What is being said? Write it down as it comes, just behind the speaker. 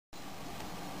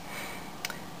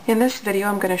In this video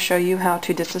I'm going to show you how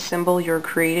to disassemble your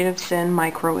creative Zen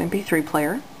Micro MP3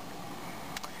 player.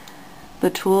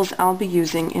 The tools I'll be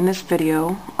using in this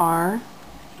video are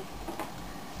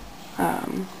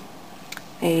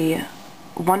a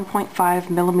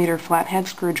 1.5mm flathead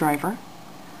screwdriver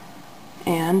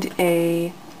and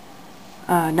a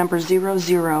number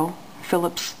 00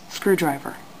 Phillips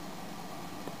screwdriver.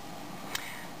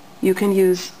 You can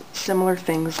use similar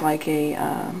things like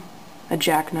a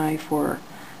jackknife, or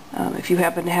if you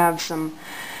happen to have some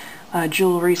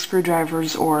jewelry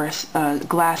screwdrivers or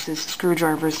glasses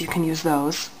screwdrivers, you can use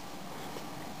those.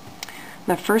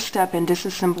 The first step in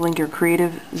disassembling your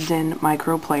creative Zen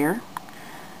Micro player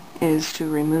is to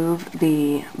remove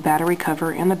the battery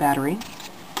cover and the battery.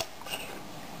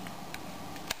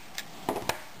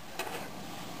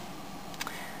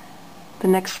 The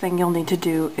next thing you'll need to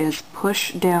do is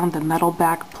push down the metal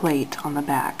back plate on the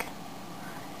back.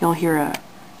 You'll hear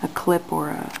a clip or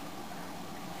a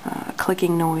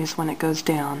clicking noise when it goes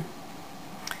down.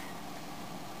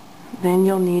 Then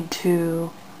you'll need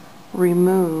to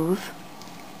remove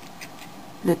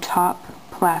the top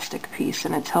plastic piece,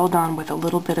 and it's held on with a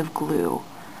little bit of glue,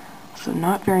 so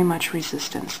not very much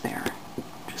resistance there.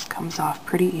 Just comes off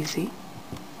pretty easy.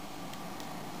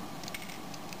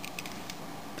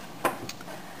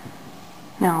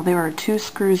 Now there are two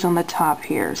screws on the top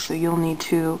here, so you'll need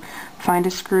to find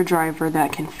a screwdriver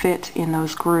that can fit in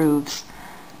those grooves.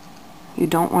 You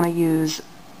don't want to use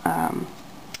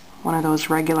one of those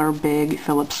regular big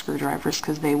Phillips screwdrivers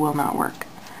because they will not work.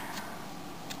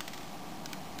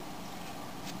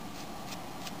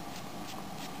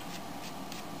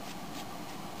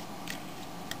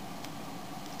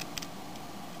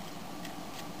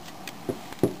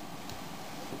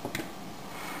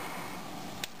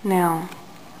 Now,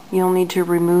 you'll need to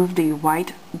remove the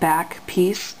white back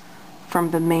piece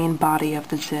from the main body of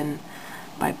the Zen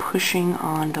by pushing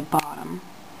on the bottom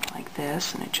like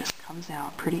this, and it just comes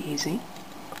out pretty easy.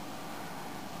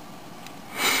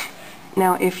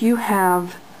 Now, if you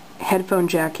have headphone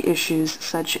jack issues,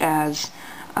 such as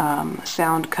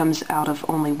sound comes out of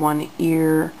only one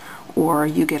ear, or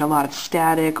you get a lot of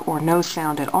static or no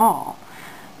sound at all,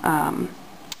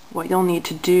 what you'll need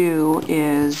to do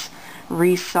is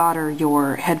resolder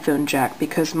your headphone jack,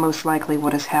 because most likely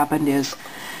what has happened is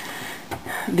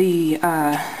the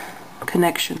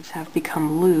connections have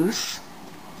become loose.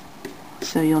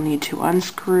 So you'll need to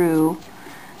unscrew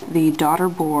the daughter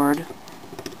board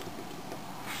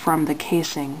from the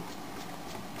casing.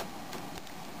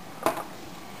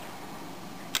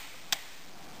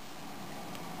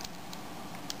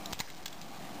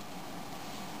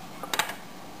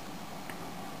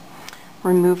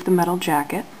 Remove the metal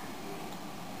jacket.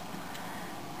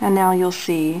 And now you'll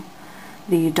see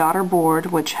the daughter board,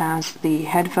 which has the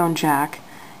headphone jack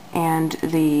and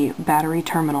the battery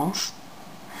terminals.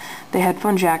 The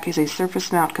headphone jack is a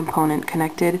surface mount component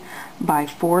connected by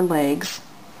 4 legs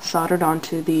soldered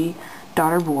onto the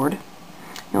daughter board.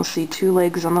 You'll see 2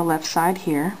 legs on the left side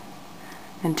here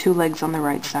and 2 legs on the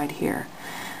right side here.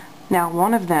 Now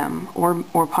one of them,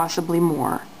 or possibly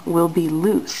more, will be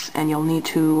loose, and you'll need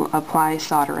to apply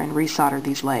solder and resolder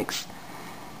these legs.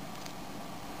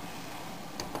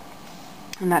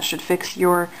 And that should fix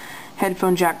your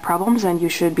headphone jack problems, and you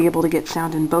should be able to get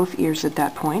sound in both ears at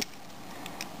that point,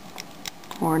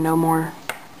 or no more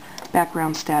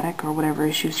background static or whatever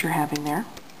issues you're having there.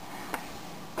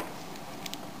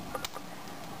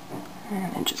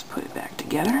 And then just put it back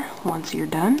together once you're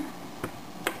done.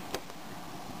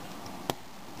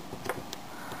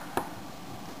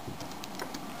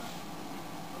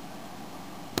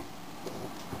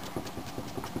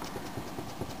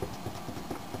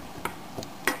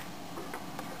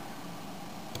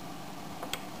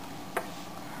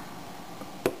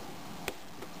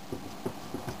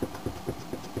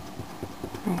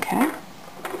 Okay.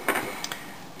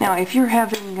 Now, if you're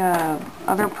having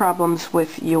other problems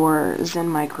with your Zen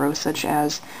Micro, such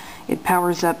as it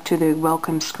powers up to the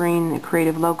welcome screen, the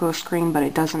creative logo screen, but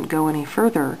it doesn't go any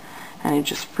further, and it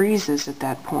just freezes at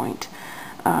that point,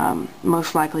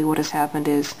 most likely what has happened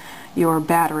is your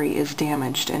battery is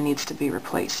damaged and needs to be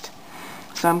replaced.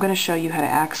 So I'm going to show you how to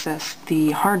access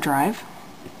the hard drive.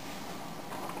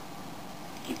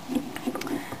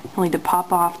 You'll need to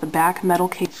pop off the back metal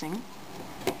casing.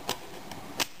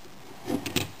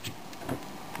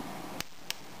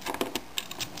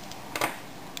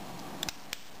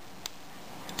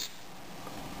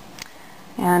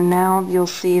 And now you'll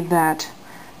see that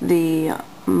the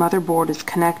motherboard is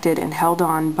connected and held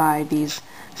on by these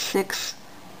 6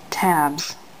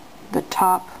 tabs. The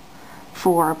top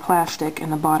 4 are plastic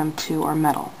and the bottom 2 are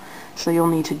metal. So you'll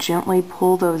need to gently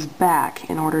pull those back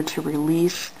in order to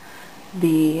release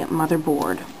the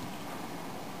motherboard.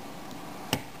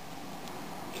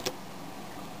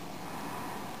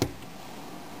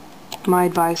 My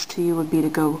advice to you would be to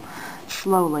go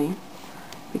slowly,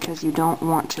 because you don't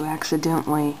want to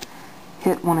accidentally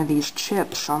hit one of these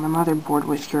chips on the motherboard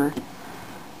with your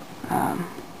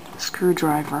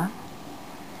screwdriver,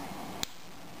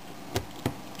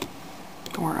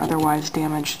 or otherwise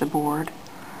damage the board.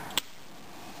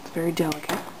 It's very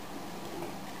delicate.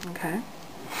 Okay.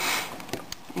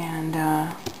 And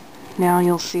now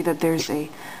you'll see that there's a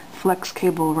flex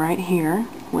cable right here,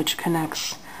 which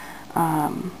connects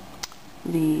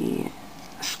the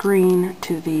screen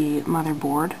to the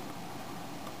motherboard.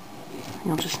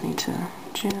 You'll just need to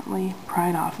gently pry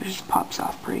it off. It just pops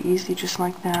off pretty easy, just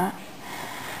like that.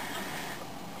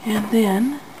 And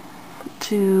then,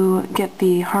 to get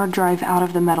the hard drive out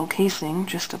of the metal casing,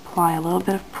 just apply a little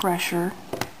bit of pressure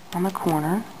on the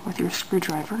corner with your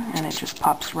screwdriver, and it just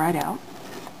pops right out.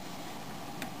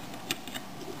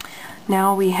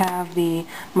 Now we have the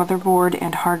motherboard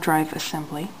and hard drive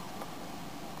assembly.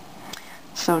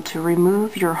 So to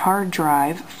remove your hard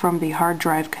drive from the hard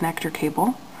drive connector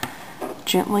cable,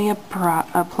 gently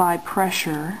apply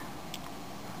pressure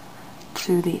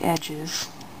to the edges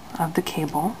of the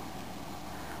cable,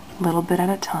 a little bit at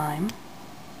a time,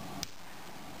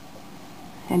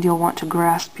 and you'll want to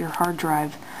grasp your hard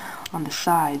drive on the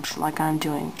sides like I'm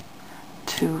doing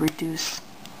to reduce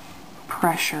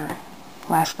pressure.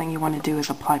 Last thing you want to do is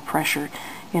apply pressure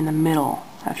in the middle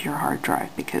of your hard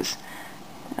drive, because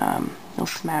you'll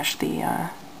smash the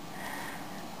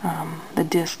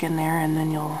disc in there, and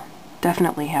then you'll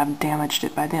definitely have damaged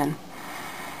it by then.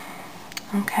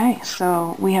 Okay,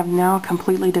 so we have now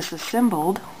completely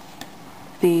disassembled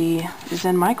the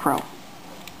Zen Micro.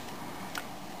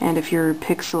 And if your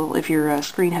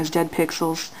screen has dead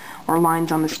pixels or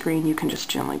lines on the screen, you can just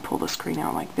gently pull the screen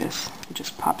out like this. It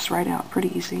just pops right out,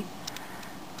 pretty easy.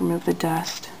 Remove the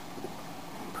dust,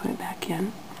 put it back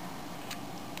in.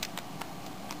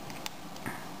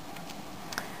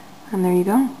 And there you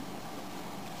go.